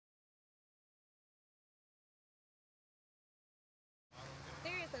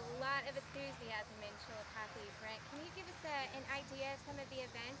lot of enthusiasm in Chillicothe. Brent, can you give us an idea of some of the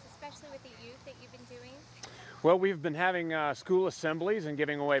events, especially with the youth that you've been doing? Well, we've been having school assemblies and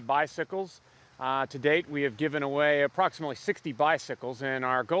giving away bicycles. To date, we have given away approximately 60 bicycles, and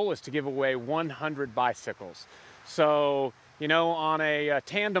our goal is to give away 100 bicycles. So, you know, on a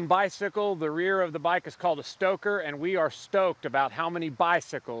tandem bicycle, the rear of the bike is called a stoker, and we are stoked about how many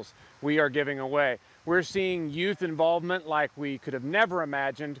bicycles we are giving away. We're seeing youth involvement like we could have never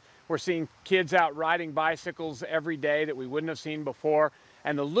imagined. We're seeing kids out riding bicycles every day that we wouldn't have seen before.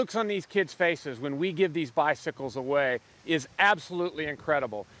 And the looks on these kids' faces when we give these bicycles away is absolutely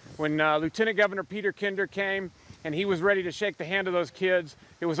incredible. When Lieutenant Governor Peter Kinder came and he was ready to shake the hand of those kids,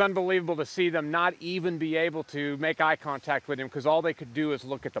 it was unbelievable to see them not even be able to make eye contact with him because all they could do is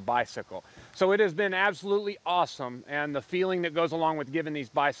look at the bicycle. So it has been absolutely awesome, and the feeling that goes along with giving these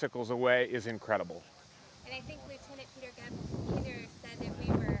bicycles away is incredible. And I think Lieutenant Peter Kinder said that we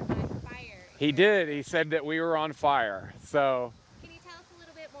were on fire. He did. He said that we were on fire. So. Can you tell us a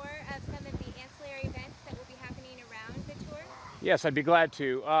little bit more of some of the ancillary events that will be happening around the tour? Yes, I'd be glad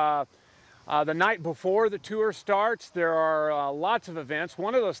to. The night before the tour starts, there are lots of events.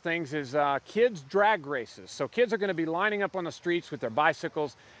 One of those things is kids drag races. So kids are going to be lining up on the streets with their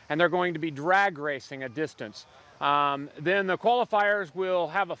bicycles, and they're going to be drag racing a distance. Then the qualifiers will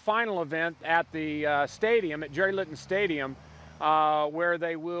have a final event at the stadium, at Jerry Litton Stadium, where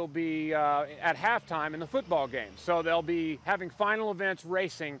they will be at halftime in the football game. So they'll be having final events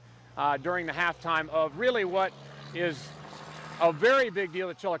racing during the halftime of really what is a very big deal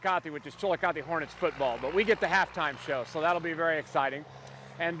at Chillicothe, which is Chillicothe Hornets football. But we get the halftime show, so that'll be very exciting.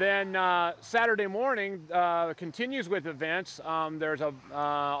 And then Saturday morning continues with events. There's a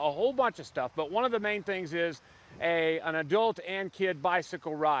whole bunch of stuff, but one of the main things is an adult and kid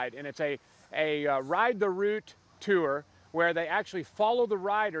bicycle ride, and it's a Ride the Route tour where they actually follow the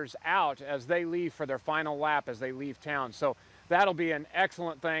riders out as they leave for their final lap as they leave town. So that'll be an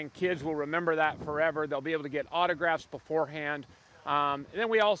excellent thing. Kids will remember that forever. They'll be able to get autographs beforehand. Then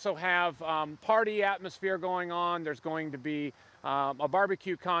we also have party atmosphere going on. There's going to be a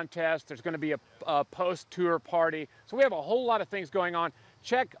barbecue contest. There's going to be a post-tour party. So we have a whole lot of things going on.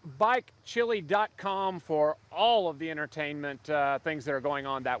 Check bikechili.com for all of the entertainment things that are going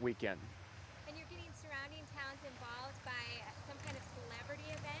on that weekend. And you're getting surrounding towns involved by some kind of celebrity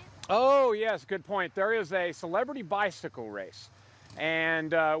event? Oh, yes, good point. There is a celebrity bicycle race,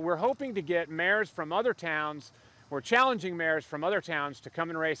 and we're hoping to get mayors from other towns. We're challenging mayors from other towns to come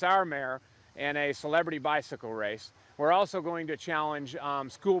and race our mayor in a celebrity bicycle race. We're also going to challenge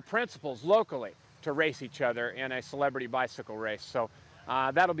school principals locally to race each other in a celebrity bicycle race. So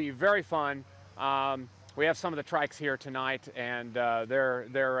that'll be very fun. We have some of the trikes here tonight, and they're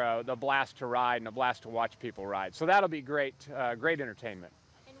the blast to ride and a blast to watch people ride. So that'll be great, great entertainment.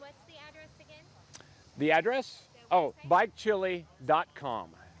 And what's the address again? The address? Oh, bikechili.com.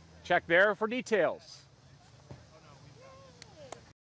 Check there for details.